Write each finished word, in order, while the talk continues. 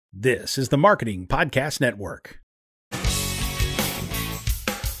This is the Marketing Podcast Network.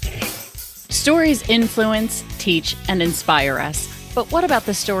 Stories influence, teach, and inspire us. But what about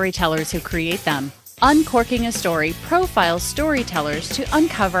the storytellers who create them? Uncorking a Story profiles storytellers to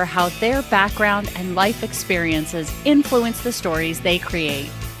uncover how their background and life experiences influence the stories they create.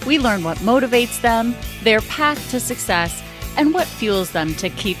 We learn what motivates them, their path to success, and what fuels them to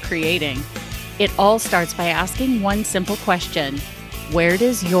keep creating. It all starts by asking one simple question: where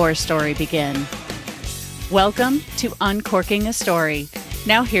does your story begin? Welcome to Uncorking a Story.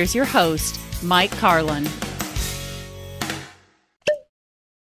 Now here's your host, Mike Carlin.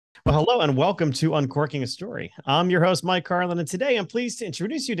 Well, hello and welcome to Uncorking a Story. I'm your host, Mike Carlin, and today I'm pleased to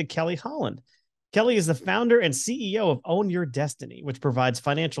introduce you to Kelly Holland. Kelly is the founder and CEO of Own Your Destiny, which provides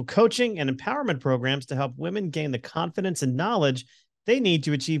financial coaching and empowerment programs to help women gain the confidence and knowledge they need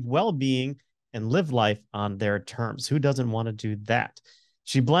to achieve well-being and live life on their terms. Who doesn't want to do that?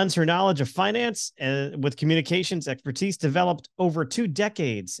 She blends her knowledge of finance with communications expertise developed over 2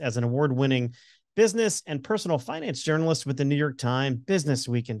 decades as an award-winning business and personal finance journalist with the New York Times,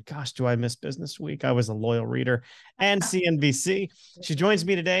 BusinessWeek, and gosh, do I miss BusinessWeek. I was a loyal reader, and CNBC. She joins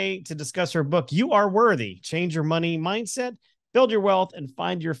me today to discuss her book, You Are Worthy: Change Your Money Mindset, Build Your Wealth, and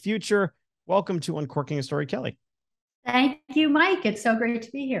Find Your Future. Welcome to Uncorking a Story, Kelly. Thank you, Mike. It's so great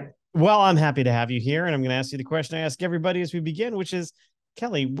to be here. Well, I'm happy to have you here, and I'm going to ask you the question I ask everybody as we begin, which is,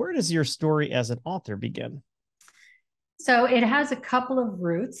 Kelly, where does your story as an author begin? So it has a couple of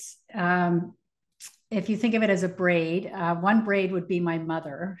roots. If you think of it as a braid, one braid would be my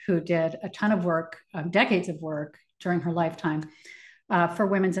mother, who did a ton of work, decades of work during her lifetime for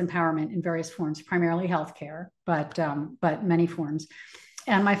women's empowerment in various forms, primarily healthcare, but many forms.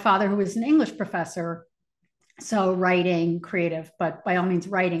 And my father, who was an English professor, so writing, creative, but by all means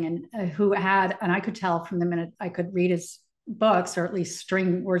writing, and who had, and I could tell from the minute I could read his books, or at least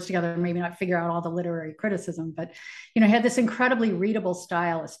string words together, maybe not figure out all the literary criticism, but, he had this incredibly readable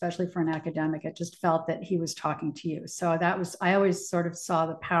style, especially for an academic. It just felt that he was talking to you. So I always sort of saw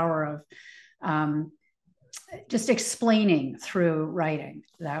the power of just explaining through writing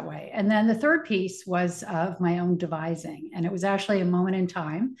that way. And then the third piece was of my own devising. And it was actually a moment in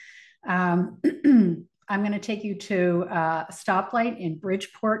time. I'm going to take you to a stoplight in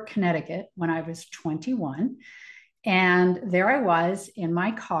Bridgeport, Connecticut, when I was 21. And there I was in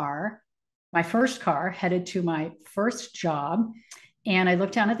my car, my first car, headed to my first job. And I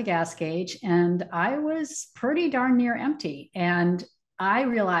looked down at the gas gauge and I was pretty darn near empty. And I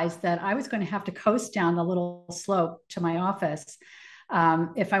realized that I was going to have to coast down the little slope to my office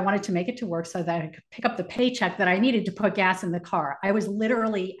if I wanted to make it to work, so that I could pick up the paycheck that I needed to put gas in the car. I was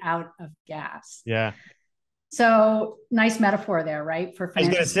literally out of gas. Yeah. So nice metaphor there, right? For I was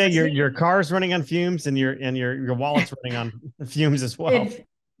going to say your car's running on fumes and your wallet's running on fumes as well. It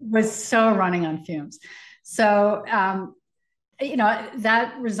was so running on fumes. So,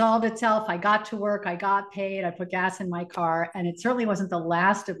 that resolved itself. I got to work, I got paid, I put gas in my car, and it certainly wasn't the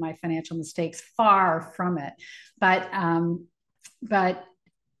last of my financial mistakes, far from it. But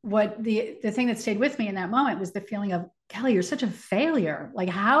what the thing that stayed with me in that moment was the feeling of, Kelly, you're such a failure. Like,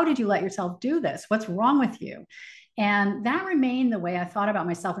 how did you let yourself do this? What's wrong with you? And that remained the way I thought about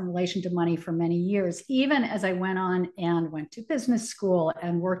myself in relation to money for many years, even as I went on and went to business school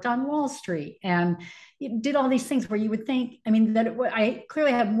and worked on Wall Street and did all these things where you would think, I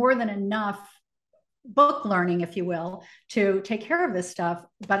clearly had more than enough book learning, if you will, to take care of this stuff.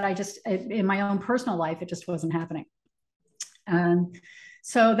 But in my own personal life, it just wasn't happening.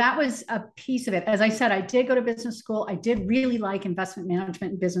 So that was a piece of it. As I said, I did go to business school. I did really like investment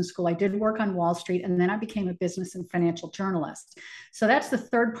management in business school. I did work on Wall Street, and then I became a business and financial journalist. So that's the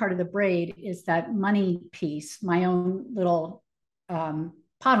third part of the braid, is that money piece, my own little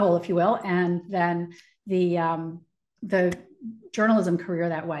pothole, if you will, and then the journalism career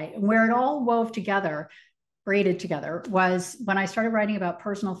that way. And where it all wove together, braided together, was when I started writing about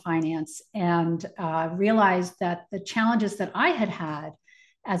personal finance and realized that the challenges that I had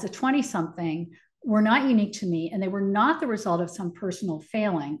as a 20-something were not unique to me, and they were not the result of some personal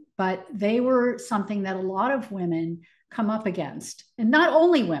failing, but they were something that a lot of women come up against. And not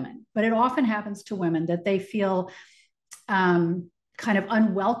only women, but it often happens to women, that they feel kind of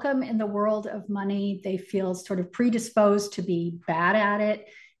unwelcome in the world of money. They feel sort of predisposed to be bad at it.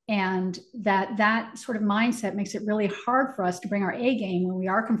 And that sort of mindset makes it really hard for us to bring our A game when we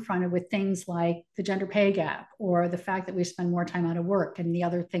are confronted with things like the gender pay gap, or the fact that we spend more time out of work, and the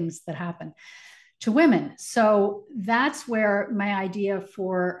other things that happen to women. So that's where my idea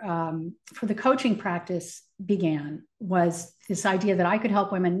for the coaching practice began, was this idea that I could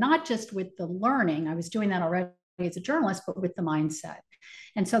help women, not just with the learning, I was doing that already as a journalist, but with the mindset.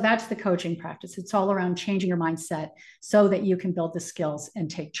 And so that's the coaching practice. It's all around changing your mindset so that you can build the skills and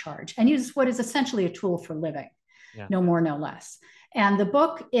take charge and use what is essentially a tool for living, no more, no less. And the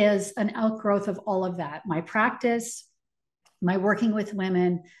book is an outgrowth of all of that. My practice, my working with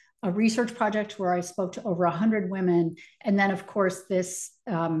women, a research project where I spoke to over 100 women. And then, of course, these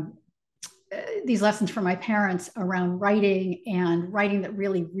lessons from my parents around writing and writing that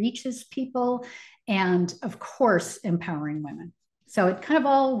really reaches people. And of course, empowering women. So it kind of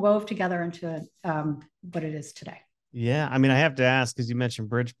all wove together into what it is today. Yeah. I mean, I have to ask, because you mentioned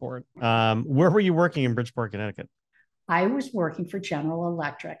Bridgeport. Where were you working in Bridgeport, Connecticut? I was working for General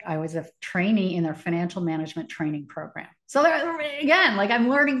Electric. I was a trainee in their financial management training program. So there, again, like I'm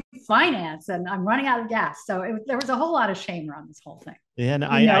learning finance and I'm running out of gas. So there was a whole lot of shame around this whole thing. Yeah,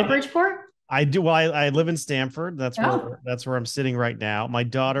 no, you know Bridgeport? I do. Well, I live in Stamford. That's where I'm sitting right now. My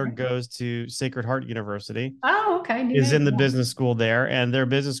daughter goes to Sacred Heart University. Oh, okay. Is in the business school there, and their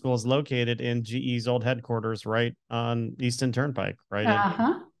business school is located in GE's old headquarters, right on Easton Turnpike, right?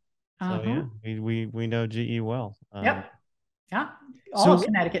 So yeah, we know GE well. Yep. Yeah. All of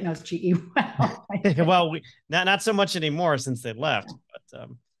Connecticut knows GE well. Well, not so much anymore since they left,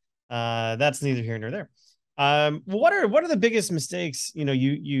 but that's neither here nor there. What are the biggest mistakes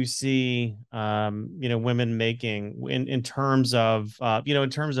you see women making in terms of in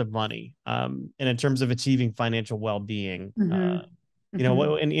terms of money and in terms of achieving financial well-being?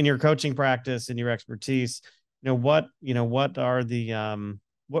 What in your coaching practice and your expertise, what are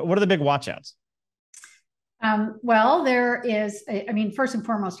the big watch-outs? Well, there is, first and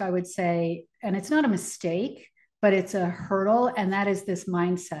foremost, I would say, and it's not a mistake, but it's a hurdle, and that is this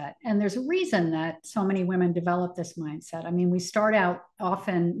mindset. And there's a reason that so many women develop this mindset. I mean, we start out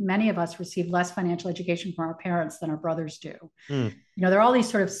often, many of us receive less financial education from our parents than our brothers do. There are all these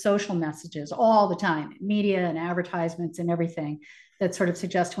sort of social messages all the time, media and advertisements and everything that sort of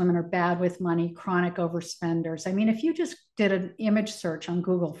suggest women are bad with money, chronic overspenders. I mean, if you just did an image search on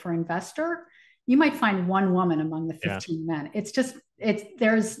Google for investor, you might find one woman among the 15 men.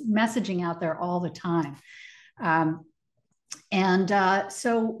 There's messaging out there all the time.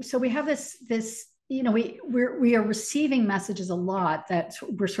 So we have this, we are receiving messages a lot that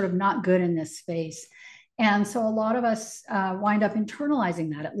we're sort of not good in this space. And so a lot of us wind up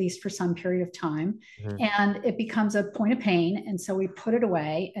internalizing that, at least for some period of time. And it becomes a point of pain. And so we put it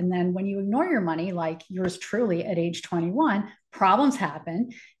away. And then when you ignore your money, like yours truly at age 21, problems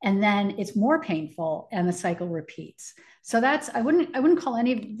happen. And then it's more painful and the cycle repeats. So I wouldn't call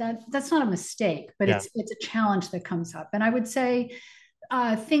any of that, that's not a mistake, but it's a challenge that comes up. And I would say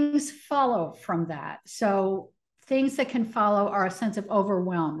things follow from that. So things that can follow are a sense of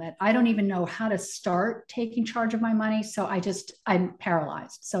overwhelm, that I don't even know how to start taking charge of my money. So I'm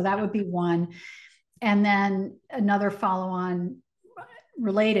paralyzed. So that would be one. And then another follow-on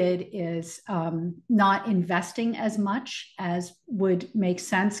related is not investing as much as would make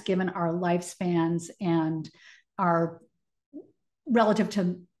sense given our lifespans and our relative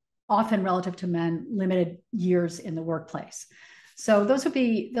to men, limited years in the workplace. So those would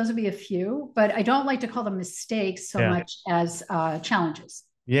be a few, but I don't like to call them mistakes so much as challenges.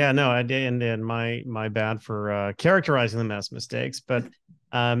 Yeah, no, I did, and my bad for characterizing them as mistakes. But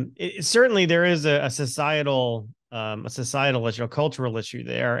certainly there is a societal issue, a cultural issue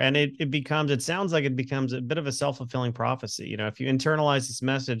there, and it sounds like it becomes a bit of a self-fulfilling prophecy. If you internalize this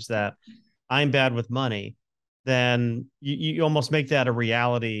message that I'm bad with money, then you almost make that a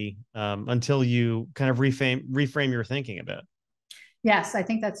reality until you kind of reframe your thinking a bit. Yes, I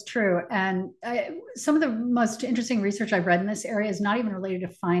think that's true. And some of the most interesting research I've read in this area is not even related to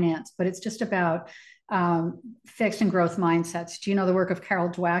finance, but it's just about fixed and growth mindsets. Do you know the work of Carol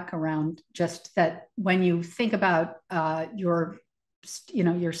Dweck around just that when you think about your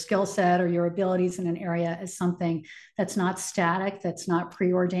skill set or your abilities in an area as something that's not static, that's not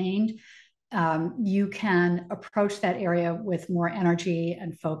preordained, you can approach that area with more energy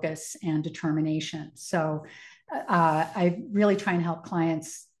and focus and determination. So I really try and help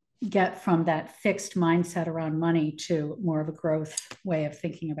clients get from that fixed mindset around money to more of a growth way of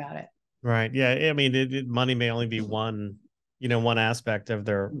thinking about it. Right. Yeah. I mean, money may only be one aspect of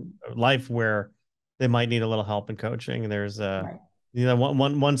their life where they might need a little help in coaching. There's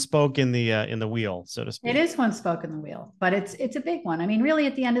one spoke in the wheel, so to speak. It is one spoke in the wheel, but it's a big one. I mean, really,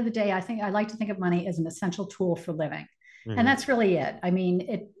 at the end of the day, I like to think of money as an essential tool for living, and that's really it. I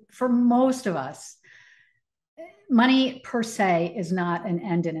mean, for most of us, money per se is not an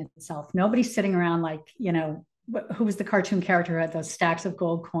end in itself. Nobody's sitting around like, who was the cartoon character who had those stacks of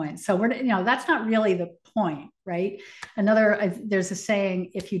gold coins? So that's not really the point, right? There's a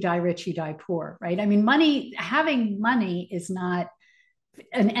saying, if you die rich, you die poor, right? I mean, having money is not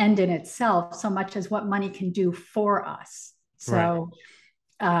an end in itself so much as what money can do for us. So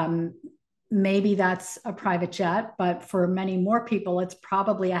maybe that's a private jet, but for many more people, it's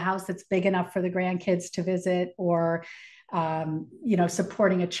probably a house that's big enough for the grandkids to visit, or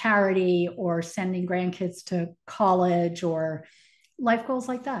supporting a charity, or sending grandkids to college, or life goals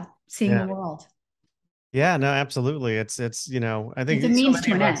like that, seeing the world. Yeah, no, absolutely. It's I think it's a means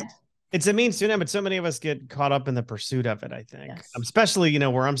to an end. It's a means to an end, but so many of us get caught up in the pursuit of it, I think. Yes. Especially,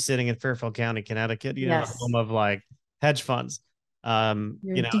 where I'm sitting in Fairfield County, Connecticut, the home of like hedge funds. You're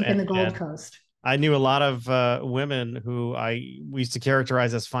deep in the Gold Coast. I knew a lot of women who we used to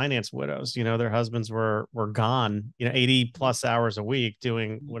characterize as finance widows. Their husbands were gone, 80 plus hours a week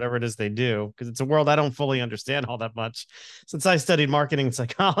doing whatever it is they do, because it's a world I don't fully understand all that much since I studied marketing and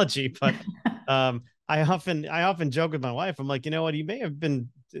psychology. But I often joke with my wife. I'm like, you know what, you may have been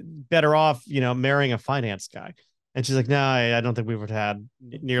better off, marrying a finance guy. And she's like, no, I don't think we would have had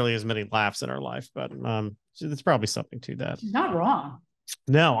nearly as many laughs in our life. But there's probably something to that. She's not wrong.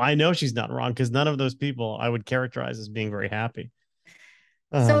 No, I know she's not wrong, because none of those people I would characterize as being very happy.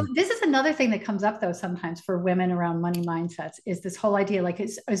 So this is another thing that comes up, though, sometimes for women around money mindsets, is this whole idea, like,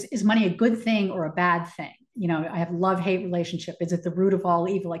 is money a good thing or a bad thing? I have love-hate relationship. Is it the root of all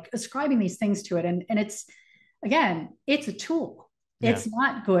evil? Like, ascribing these things to it. And it's, again, it's a tool. Yeah. It's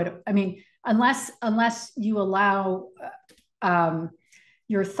not good. I mean, unless you allow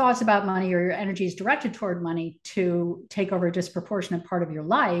your thoughts about money, or your energy is directed toward money, to take over a disproportionate part of your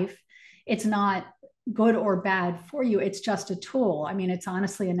life, it's not good or bad for you. It's just a tool. I mean, it's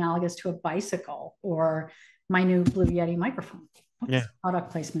honestly analogous to a bicycle or my new Blue Yeti microphone. Oops, yeah.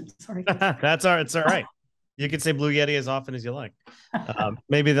 Product placement. Sorry. That's all right. It's all right. You can say Blue Yeti as often as you like.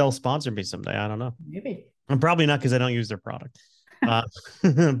 Maybe they'll sponsor me someday. I don't know. Maybe. I'm probably not, because I don't use their product.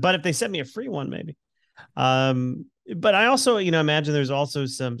 But if they send me a free one, maybe. But I also, imagine there's also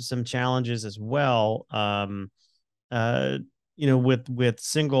some challenges as well. With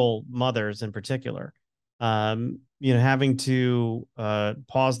single mothers in particular, having to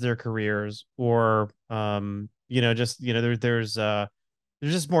pause their careers, or there's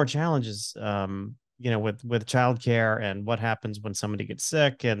just more challenges, with childcare, and what happens when somebody gets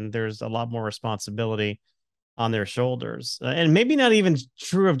sick, and there's a lot more responsibility on their shoulders, and maybe not even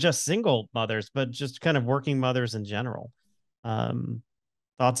true of just single mothers, but just kind of working mothers in general.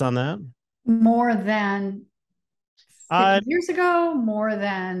 Thoughts on that? More than 50 years ago, more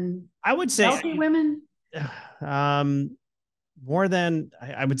than I would say healthy women. More than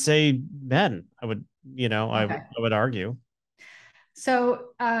I would say men. I would, I would argue. So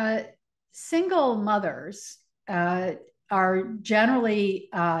single mothers are generally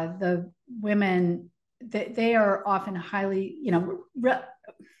the women. They are often highly, I'm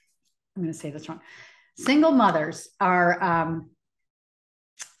going to say this wrong. Single mothers are,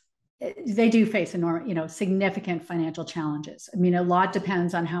 they do face enormous, significant financial challenges. I mean, a lot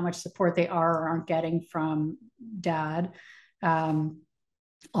depends on how much support they are or aren't getting from dad. Often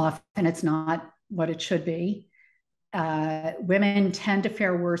it's not what it should be. Women tend to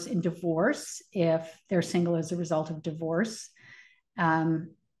fare worse in divorce if they're single as a result of divorce. And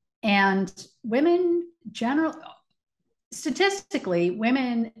women statistically,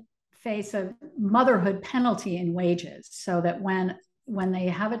 women face a motherhood penalty in wages, so that when they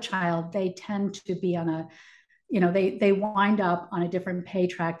have a child, they tend to be on a, they wind up on a different pay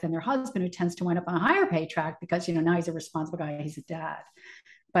track than their husband, who tends to wind up on a higher pay track, because, now he's a responsible guy, he's a dad.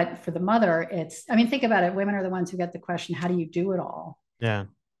 But for the mother, think about it. Women are the ones who get the question, how do you do it all? Yeah.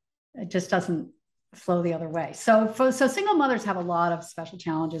 It just doesn't flow the other way. So single mothers have a lot of special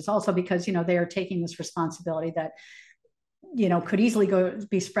challenges, also because, they are taking this responsibility that, could easily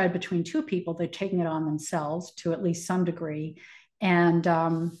be spread between two people. They're taking it on themselves to at least some degree. And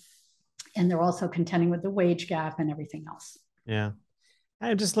they're also contending with the wage gap and everything else. Yeah.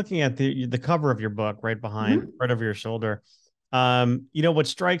 I'm just looking at the cover of your book right behind, right over your shoulder. What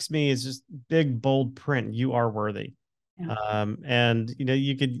strikes me is just big, bold print. You are worthy. Yeah. And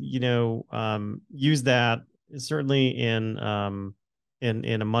you could use that certainly in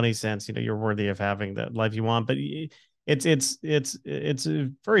a money sense. You're worthy of having the life you want, but it's a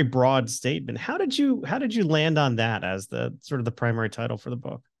very broad statement. How did you land on that as the sort of the primary title for the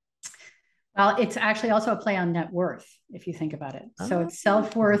book? Well, it's actually also a play on net worth, if you think about it. So it's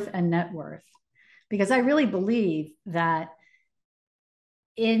self-worth and net worth, because I really believe that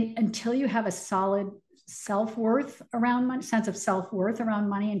until you have a solid self-worth around money, sense of self-worth around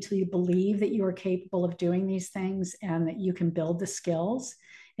money, until you believe that you are capable of doing these things and that you can build the skills,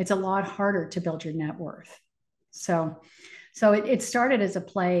 it's a lot harder to build your net worth. So it started as a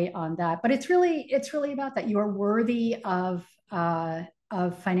play on that, but it's really about that. You are worthy of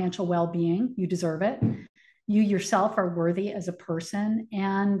of financial well-being. You deserve it. You yourself are worthy as a person,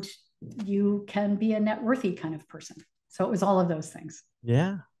 and you can be a net worthy kind of person. So it was all of those things.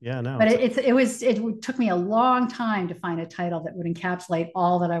 Yeah. No. But it took me a long time to find a title that would encapsulate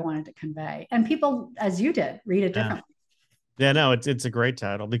all that I wanted to convey. And people, as you did, read it differently. Yeah, no, it's a great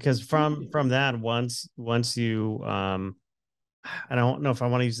title, because from that, once you I don't know if I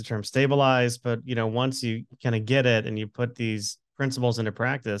want to use the term stabilize, but once you kind of get it and you put these principles into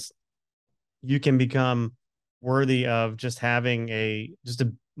practice, you can become worthy of just having a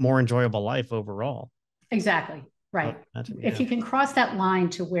more enjoyable life overall. Exactly. Right. If you can cross that line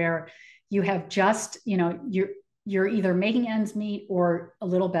to where you have just, you're either making ends meet or a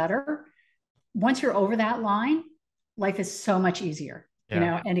little better. Once you're over that line, life is so much easier.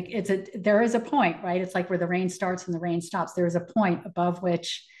 And there is a point, right? It's like where the rain starts and the rain stops. There is a point above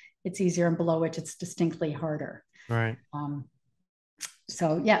which it's easier and below which it's distinctly harder. Right.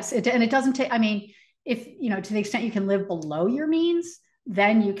 So yes, it doesn't take, if, to the extent you can live below your means,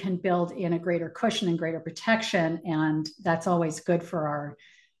 then you can build in a greater cushion and greater protection. And that's always good for our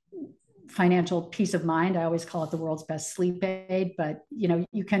financial peace of mind. I always call it the world's best sleep aid, but yes,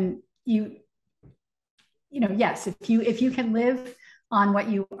 if you can live on what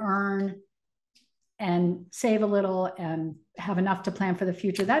you earn and save a little and have enough to plan for the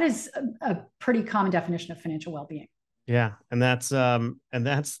future, that is a pretty common definition of financial well-being. Yeah. And that's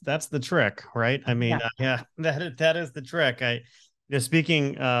the trick, right? That is the trick.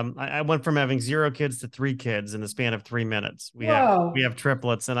 I went from having 0 kids to 3 kids in the span of 3 minutes. We have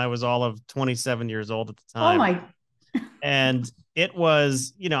triplets, and I was all of 27 years old at the time. Oh my. And it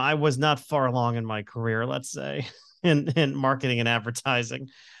was, I was not far along in my career, let's say, in marketing and advertising,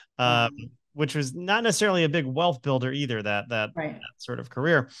 which was not necessarily a big wealth builder either, that sort of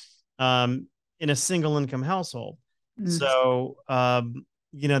career, in a single income household. Mm-hmm. So, I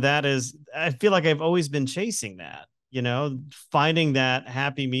feel like I've always been chasing that, finding that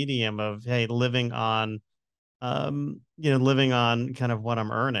happy medium of, hey, living on kind of what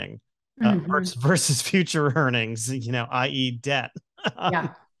I'm earning, versus future earnings, i.e. debt. Yeah.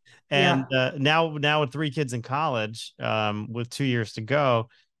 And now with 3 kids in college, with 2 years to go,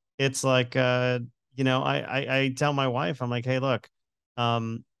 it's like, I tell my wife, I'm like, hey, look,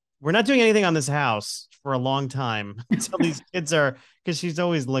 we're not doing anything on this house for a long time until these kids are, because she's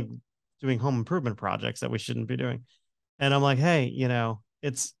always like doing home improvement projects that we shouldn't be doing. And I'm like, hey,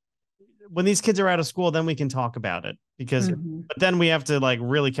 it's when these kids are out of school, then we can talk about it, because, but then we have to like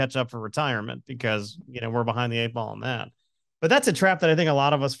really catch up for retirement, because, we're behind the 8 ball on that. But that's a trap that I think a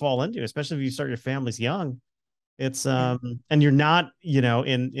lot of us fall into, especially if you start your families young. It's, and you're not,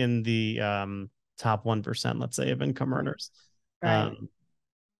 in the top 1%, let's say, of income earners. Right.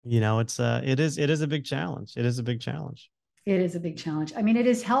 It is a big challenge. It is a big challenge. It is a big challenge. It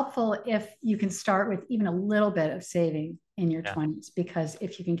is helpful if you can start with even a little bit of saving in your 20s, because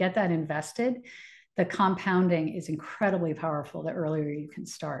if you can get that invested, the compounding is incredibly powerful the earlier you can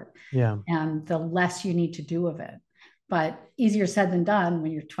start. Yeah. And the less you need to do of it. But easier said than done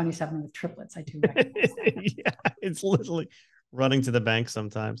when you're 27 with triplets. I do recognize that. Yeah, it's literally running to the bank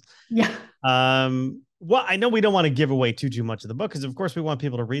sometimes. Yeah. Well, I know we don't want to give away too much of the book, because of course we want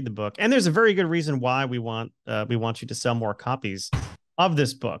people to read the book, and there's a very good reason why we want you to sell more copies of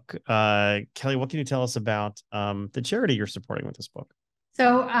this book. Kelly, what can you tell us about the charity you're supporting with this book?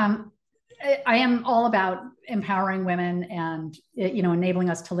 So I am all about empowering women and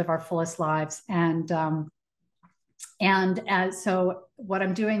enabling us to live our fullest lives. So what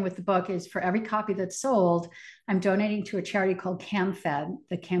I'm doing with the book is, for every copy that's sold, I'm donating to a charity called CAMFED,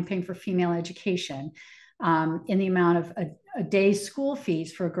 the Campaign for Female Education, in the amount of a day's school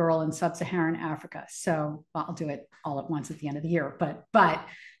fees for a girl in sub-Saharan Africa. So I'll do it all at once at the end of the year, but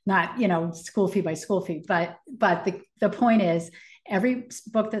not, school fee by school fee. But the point is, every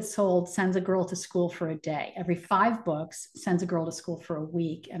book that's sold sends a girl to school for a day. Every 5 books sends a girl to school for a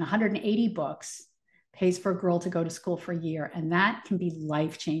week, and 180 books pays for a girl to go to school for a year. And that can be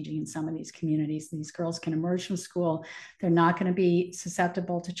life-changing in some of these communities. These girls can emerge from school. They're not going to be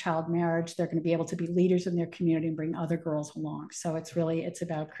susceptible to child marriage. They're going to be able to be leaders in their community and bring other girls along. So it's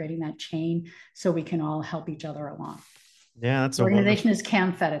about creating that chain so we can all help each other along. Yeah, that's the organization is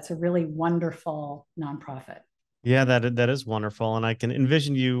CAMFED. It's a really wonderful nonprofit. Yeah, that is wonderful. And I can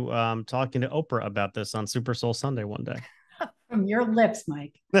envision you talking to Oprah about this on Super Soul Sunday one day. From your lips,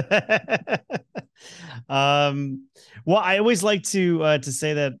 Mike. Well, I always like to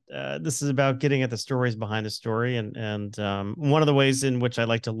say that this is about getting at the stories behind the story, and one of the ways in which I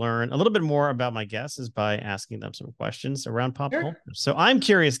like to learn a little bit more about my guests is by asking them some questions around pop culture. So I'm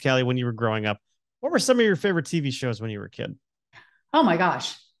curious, Kelly, when you were growing up, what were some of your favorite TV shows when you were a kid? Oh my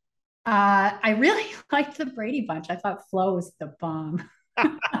gosh. I really liked the Brady Bunch. I thought Flo was the bomb.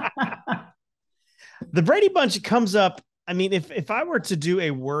 The Brady Bunch comes up. I mean, if I were to do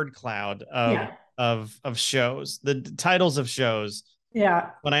a word cloud Yeah. of shows, the titles of shows, Yeah.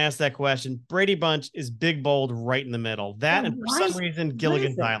 when I ask that question, Brady Bunch is big, bold, right in the middle. Yeah. That, and for some reason, What is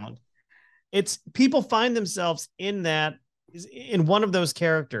Gilligan's it? Island. It's people find themselves in one of those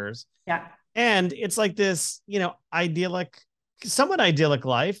characters, Yeah. and it's like this, somewhat idyllic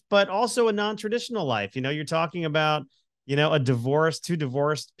life, but also a non-traditional life. You're talking about, two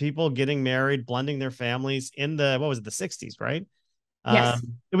divorced people getting married, blending their families in what was it, the 60s, right? Yes.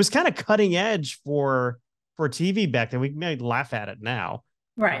 It was kind of cutting edge for TV back then. We may laugh at it now.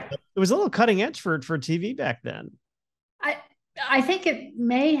 Right. It was a little cutting edge for TV back then. I I think it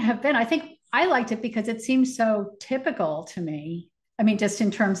may have been. I think I liked it because it seemed so typical to me. I mean, just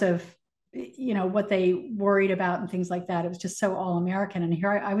in terms of what they worried about and things like that. It was just so all American. And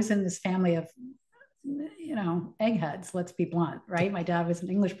here I was in this family of eggheads, let's be blunt, right? My dad was an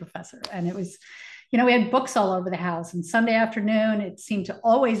English professor, and it was, we had books all over the house. And Sunday afternoon, it seemed to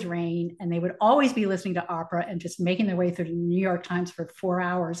always rain, and they would always be listening to opera and just making their way through the New York Times for 4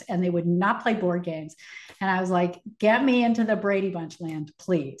 hours, and they would not play board games. And I was like, get me into the Brady Bunch land,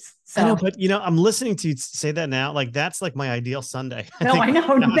 please. So, I know, but I'm listening to you say that now. Like, that's like my ideal Sunday. I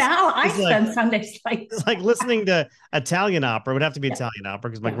know. Now I spend Sundays it's like listening to Italian opera. It would have to be Italian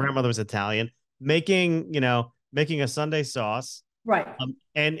opera because my Yeah. grandmother was Italian. Making a Sunday sauce, Right.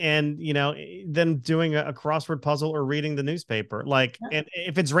 and then doing a crossword puzzle or reading the newspaper. Like, and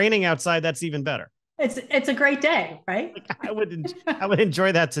if it's raining outside, that's even better. It's a great day, right? Like, I would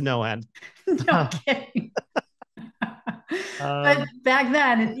enjoy that to no end. No kidding. But back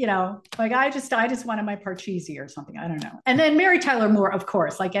then, like I just wanted my Parcheesi or something. I don't know. And then Mary Tyler Moore, of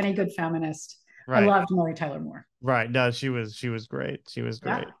course, like any good feminist. Right. I loved Mary Tyler Moore. Right. No, she was great. She was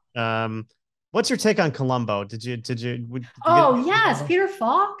great. Yeah. What's your take on Columbo? Did you yes, Peter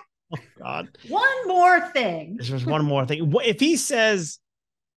Falk. Oh God. One more thing. There's just one more thing. If he says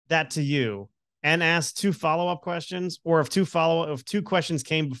that to you and asks two follow-up questions, or if two questions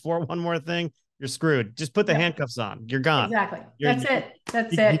came before one more thing, you're screwed. Just put the handcuffs on. You're gone. Exactly.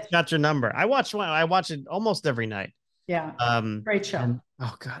 That's it. He's got your number. I watch it almost every night. Yeah. Great show.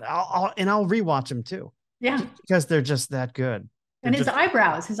 Oh God. I'll rewatch them too. Yeah. Just because they're just that good. And his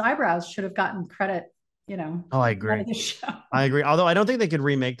eyebrows should have gotten credit, Oh, I agree. I agree. Although I don't think they could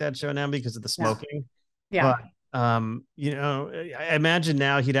remake that show now because of the smoking. Yeah. But, I imagine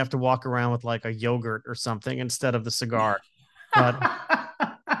now he'd have to walk around with like a yogurt or something instead of the cigar. But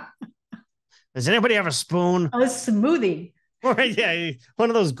does anybody have a spoon? A smoothie. Right, yeah,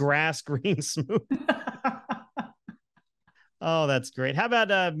 one of those grass green smoothies. Oh, that's great. How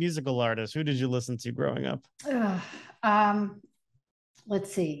about musical artists? Who did you listen to growing up?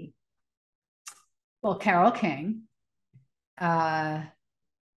 Let's see. Well, Carole King.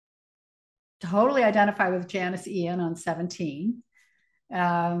 Totally identify with Janice Ian on 17.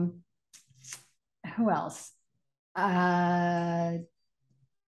 Who else? I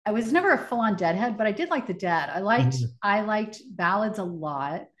was never a full-on Deadhead, but I did like the Dead. I liked ballads a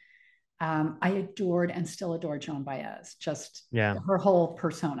lot. I adored and still adore Joan Baez. Just her whole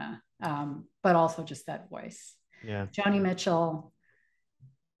persona, but also just that voice. Yeah, Joni Mitchell.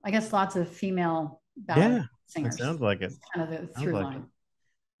 I guess lots of female ballad singers. It sounds like it. Kind of the through line.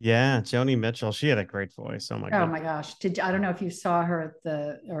 Yeah, Joni Mitchell. She had a great voice. Oh my god. Oh my gosh. I don't know if you saw her at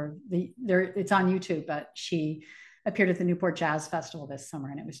it's on YouTube, but she appeared at the Newport Jazz Festival this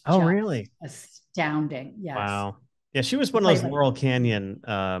summer, and it was really astounding. Yes. Wow. Yeah, she was one of those Laurel Canyon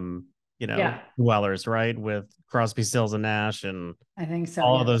dwellers, right? With Crosby, Stills and Nash, and I think so.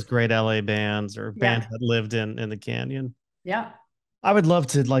 All of those great LA bands or bands that lived in the canyon. Yeah. I would love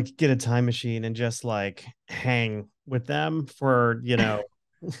to like get a time machine and just like hang with them for,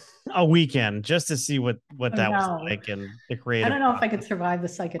 a weekend just to see what that was like and the creative. I don't know if I could survive the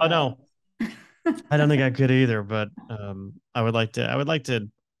psychedelic. Oh no. I don't think I could either, but I would like to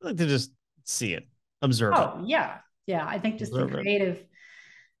just see it, observe it. Oh yeah. Yeah. I think just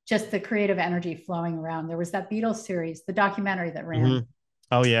the creative energy flowing around. There was that Beatles series, the documentary that ran. Mm-hmm.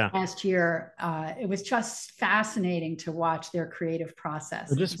 Oh yeah. Last year. It was just fascinating to watch their creative process.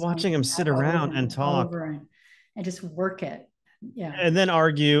 We're just watching them sit around and talk and just work it. Yeah. And then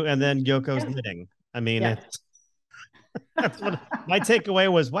argue, and then Yoko's knitting. I mean, that's what my takeaway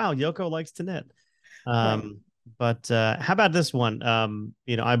was. Wow, Yoko likes to knit. But how about this one?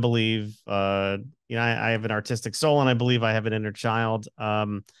 I believe I have an artistic soul, and I believe I have an inner child.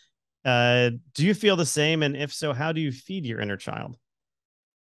 Do you feel the same? And if so, how do you feed your inner child?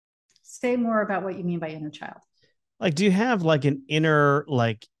 Say more about what you mean by inner child. Like, do you have like an inner,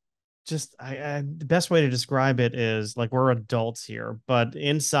 like, just the best way to describe it is like we're adults here, but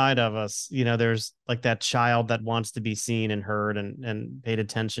inside of us, there's like that child that wants to be seen and heard and paid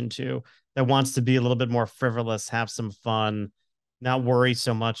attention to, that wants to be a little bit more frivolous, have some fun, not worry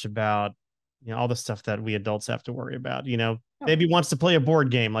so much about all the stuff that we adults have to worry about. Maybe wants to play a board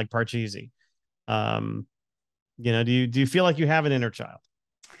game like Parcheesi. Do you feel like you have an inner child?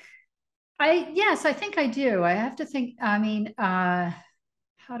 Yes, I think I do. I have to think. I mean,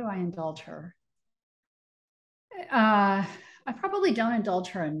 how do I indulge her? I probably don't indulge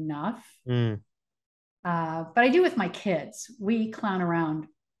her enough, but I do with my kids. We clown around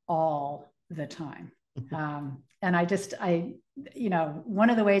all the time. And one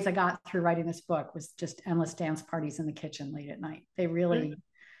of the ways I got through writing this book was just endless dance parties in the kitchen late at night. They really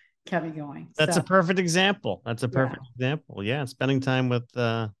kept me going. That's a perfect example. Yeah. Spending time with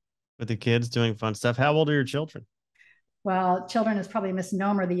the kids, doing fun stuff. How old are your children? Well, children is probably a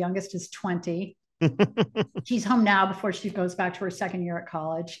misnomer. The youngest is 20. She's home now before she goes back to her second year at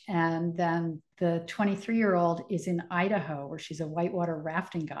college. And then the 23-year-old is in Idaho, where she's a whitewater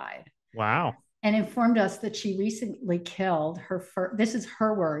rafting guide. Wow. And informed us that she recently killed this is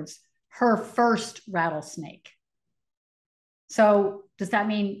her words, her first rattlesnake. So does that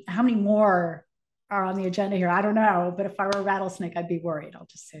mean how many more are on the agenda here? I don't know. But if I were a rattlesnake, I'd be worried. I'll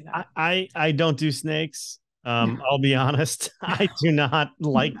just say that. I don't do snakes. I'll be honest. I do not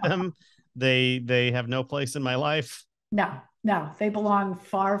like them. They have no place in my life. No, they belong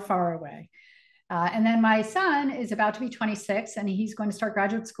far, far away. And then my son is about to be 26, and he's going to start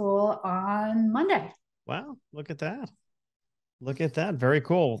graduate school on Monday. Wow, look at that. Very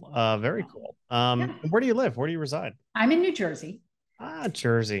cool. Very cool. Where do you live? Where do you reside? I'm in New Jersey.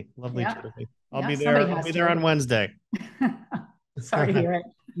 Jersey. Lovely Jersey. I'll be there on Wednesday. Sorry to hear it.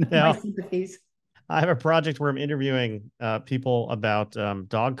 Yeah. My sympathies. I have a project where I'm interviewing people about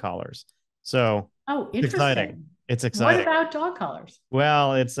dog collars. So interesting. It's exciting. What about dog collars?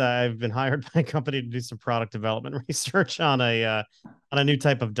 Well, I've been hired by a company to do some product development research on a new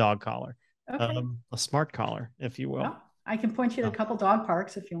type of dog collar. Okay. A smart collar, if you will. Well, I can point you to a couple dog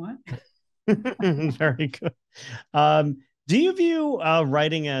parks if you want. Very good. Do you view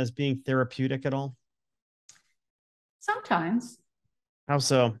writing as being therapeutic at all? Sometimes. How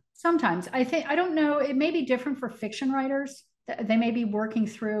so? Sometimes. I don't know. It may be different for fiction writers. They may be working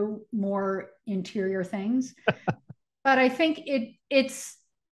through more interior things. But I think it's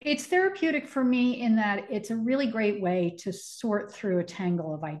therapeutic for me in that it's a really great way to sort through a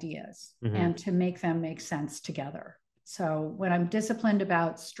tangle of ideas and to make them make sense together. So when I'm disciplined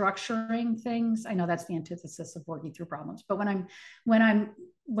about structuring things, I know that's the antithesis of working through problems, but when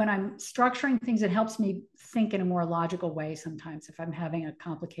I'm structuring things, it helps me think in a more logical way sometimes if I'm having a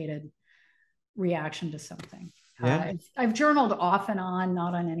complicated reaction to something. Yeah. I've journaled off and on,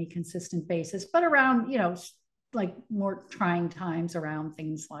 not on any consistent basis, but around, like more trying times around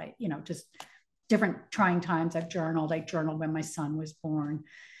things like, just different trying times I've journaled. I journaled when my son was born.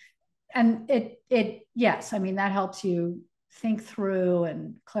 And yes, I mean, that helps you think through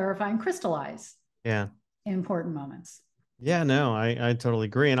and clarify and crystallize important moments. Yeah, no, I totally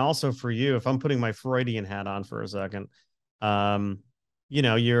agree. And also for you, if I'm putting my Freudian hat on for a second, you've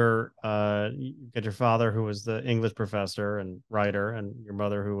got your father who was the English professor and writer, and your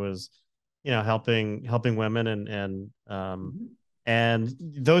mother who was, helping women, and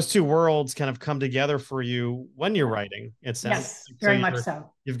those two worlds kind of come together for you when you're writing. It sounds yes, very much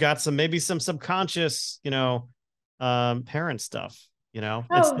so. You've got some subconscious, parent stuff.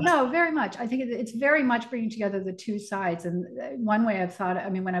 No, very much. I think it's very much bringing together the two sides. And one way I've thought, I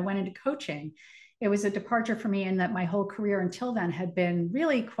mean, when I went into coaching, it was a departure for me in that my whole career until then had been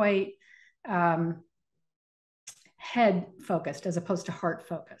really quite head focused as opposed to heart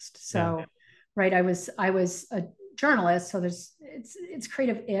focused. So, right, I was a journalist, so it's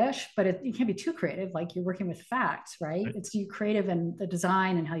creative-ish, but you can't be too creative. Like you're working with facts, right? It's you creative in the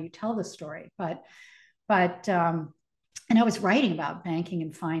design and how you tell the story. But and I was writing about banking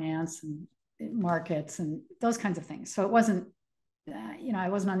and finance and markets and those kinds of things. So it wasn't, I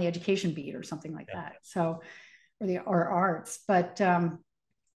wasn't on the education beat or something like that. So, or arts, but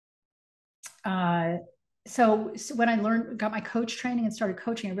so when I got my coach training and started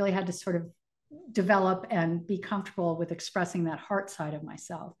coaching, I really had to sort of develop and be comfortable with expressing that heart side of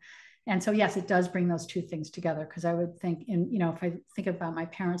myself. And so, yes, it does bring those two things together. Cause I would think if I think about my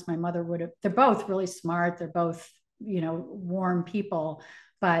parents, my mother they're both really smart. They're both, warm people,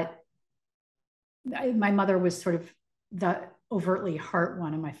 but my mother was sort of the overtly heart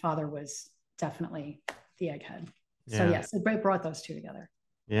one. And my father was definitely the egghead. So yes, it brought those two together.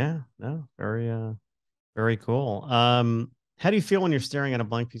 Yeah, no, very, Very cool. How do you feel when you're staring at a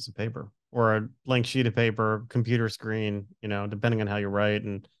blank piece of paper or a blank sheet of paper, computer screen, depending on how you write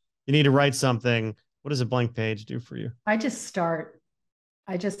and you need to write something? What does a blank page do for you? I just start.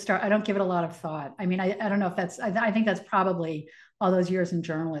 I don't give it a lot of thought. I mean, I don't know if I think that's probably all those years in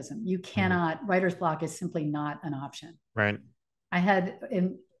journalism. You cannot, writer's block is simply not an option. Right. I had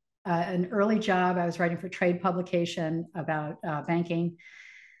in an early job, I was writing for trade publication about banking.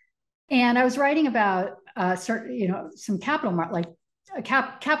 And I was writing about certain, some capital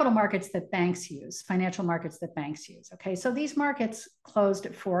markets that banks use, financial markets that banks use. Okay, so these markets closed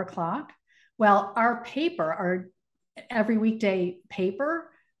at 4 o'clock. Well, our every weekday paper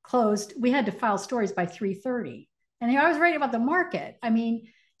closed. We had to file stories by 3:30, and I was writing about the market. I mean,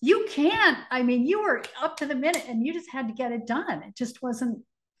 you can't. I mean, you were up to the minute, and you just had to get it done. It just wasn't.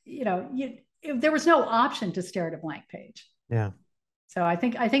 There was no option to stare at a blank page. Yeah. So I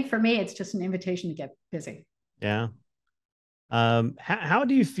think for me, it's just an invitation to get busy. Yeah. How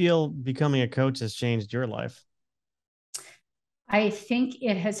do you feel becoming a coach has changed your life? I think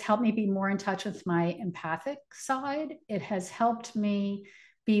it has helped me be more in touch with my empathic side. It has helped me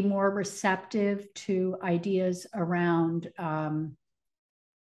be more receptive to ideas around,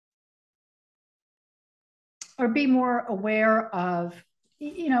 or be more aware of,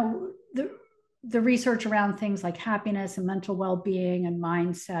 the research around things like happiness and mental well-being and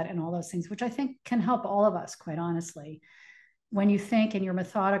mindset and all those things, which I think can help all of us, quite honestly. When you think and you're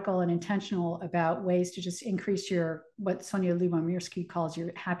methodical and intentional about ways to just increase what Sonia Lyubomirsky calls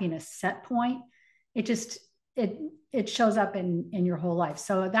your happiness set point, it shows up in your whole life.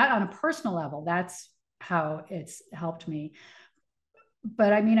 So that on a personal level, that's how it's helped me.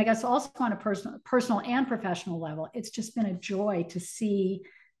 But I mean, I guess also on a personal and professional level, it's just been a joy to see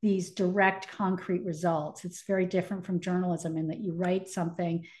these direct, concrete results. It's very different from journalism in that you write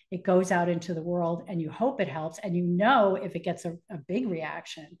something, it goes out into the world, and you hope it helps, and if it gets a big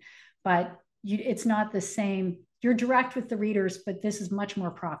reaction. But it's not the same. You're direct with the readers, but this is much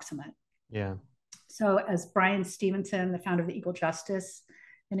more proximate. Yeah. So as Brian Stevenson, the founder of the Equal Justice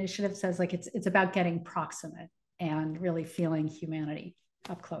Initiative, says, like it's about getting proximate and really feeling humanity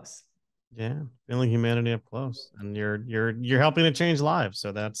up close. Yeah, feeling humanity up close, and you're helping to change lives.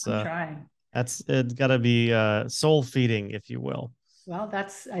 So that's trying. It's got to be soul feeding, if you will. Well,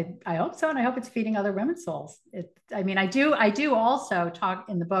 I hope so, and I hope it's feeding other women's souls. I do also talk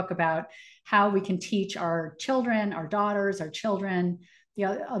in the book about how we can teach our children, our daughters, our children, the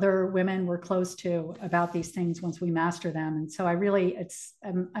other women we're close to about these things once we master them. And so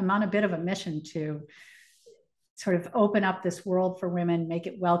I'm on a bit of a mission to sort of open up this world for women, make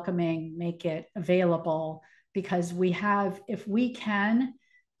it welcoming, make it available, because if we can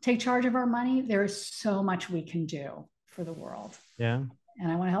take charge of our money, there is so much we can do for the world. Yeah.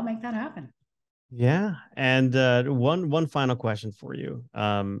 And I want to help make that happen. Yeah. And one final question for you.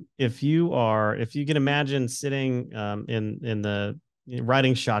 If you can imagine sitting in the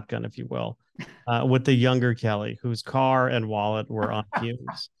riding shotgun, if you will, with the younger Kelly, whose car and wallet were on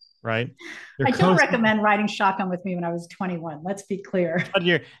fumes. Right. I don't recommend riding shotgun with me when I was 21. Let's be clear. But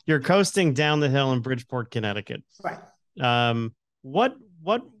you're coasting down the hill in Bridgeport, Connecticut. Right. What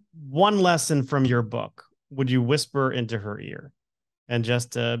one lesson from your book would you whisper into her ear, and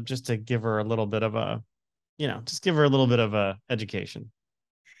just to give her a little bit of a education?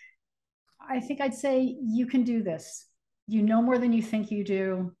 I think I'd say you can do this. You know more than you think you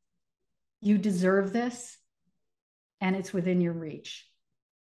do. You deserve this, and it's within your reach.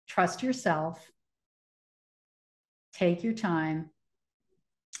 Trust yourself, take your time,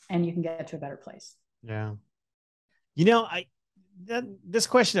 and you can get to a better place. Yeah. This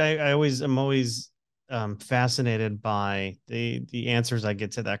question, I'm always fascinated by the answers I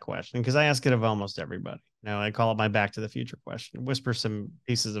get to that question, because I ask it of almost everybody. I call it my Back to the Future question, whisper some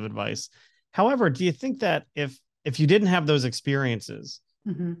pieces of advice. However, do you think that if you didn't have those experiences,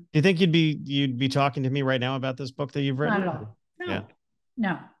 do you think you'd be talking to me right now about this book that you've written? Not at all.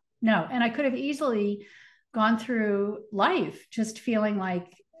 No. And I could have easily gone through life just feeling like,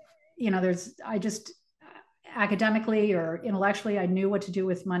 I just academically or intellectually, I knew what to do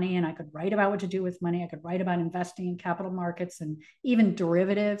with money, and I could write about what to do with money. I could write about investing in capital markets and even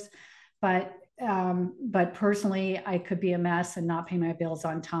derivatives. But personally, I could be a mess and not pay my bills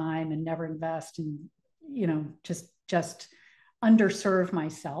on time and never invest and, just underserve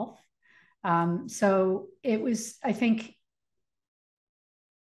myself. So it was, I think,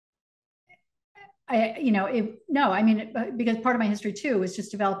 because part of my history too is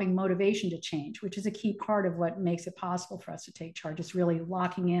just developing motivation to change, which is a key part of what makes it possible for us to take charge. Is really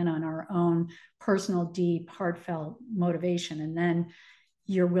locking in on our own personal, deep, heartfelt motivation. And then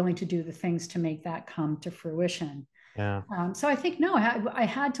you're willing to do the things to make that come to fruition. Yeah. So I think, no, I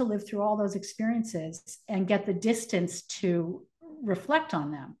had to live through all those experiences and get the distance to reflect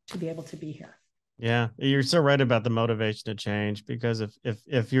on them to be able to be here. Yeah, you're so right about the motivation to change, because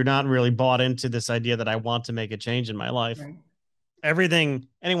if you're not really bought into this idea that I want to make a change in my life, right, everything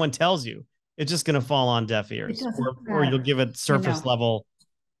anyone tells you, it's just going to fall on deaf ears, or you'll give it surface level.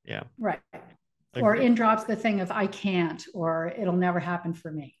 Yeah. Right. Or in drops the thing of I can't, or it'll never happen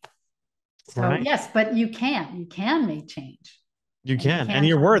for me. So right. Yes, but you can make change. You can, and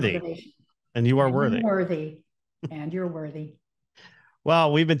you're worthy. And you are worthy. You're worthy. And you're worthy.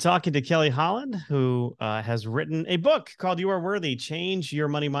 Well, we've been talking to Kelley Holland, who has written a book called You Are Worthy: Change Your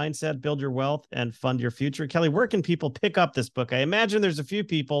Money Mindset, Build Your Wealth, and Fund Your Future. Kelley, where can people pick up this book? I imagine there's a few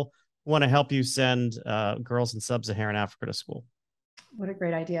people who want to help you send girls in sub-Saharan Africa to school. What a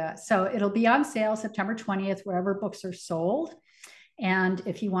great idea. So it'll be on sale September 20th, wherever books are sold. And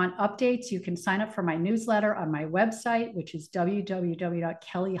if you want updates, you can sign up for my newsletter on my website, which is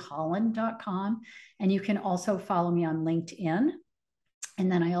www.kelleyholland.com. And you can also follow me on LinkedIn. And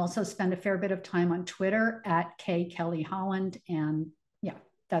then I also spend a fair bit of time on Twitter at Kelley Holland. And yeah,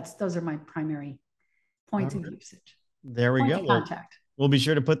 those are my primary points of usage. There we go. Contact. We'll be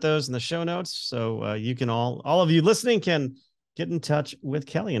sure to put those in the show notes. So you can all of you listening can get in touch with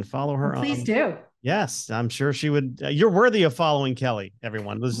Kelley and follow her. Please do. Yes, I'm sure she would. You're worthy of following Kelley,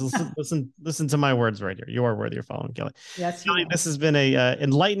 everyone. Listen to my words right here. You are worthy of following Kelley. Yes, Kelley, this has been a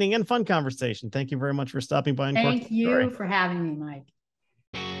enlightening and fun conversation. Thank you very much for stopping by. Thank you for having me, Mike.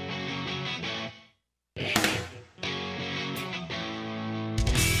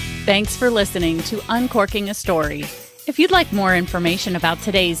 Thanks for listening to Uncorking a Story. If you'd like more information about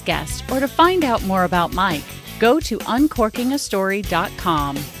today's guest or to find out more about Mike, go to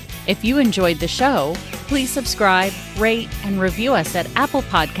uncorkingastory.com. If you enjoyed the show, please subscribe, rate, and review us at Apple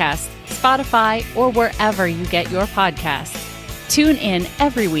Podcasts, Spotify, or wherever you get your podcasts. Tune in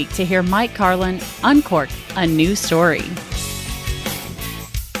every week to hear Mike Carlin uncork a new story.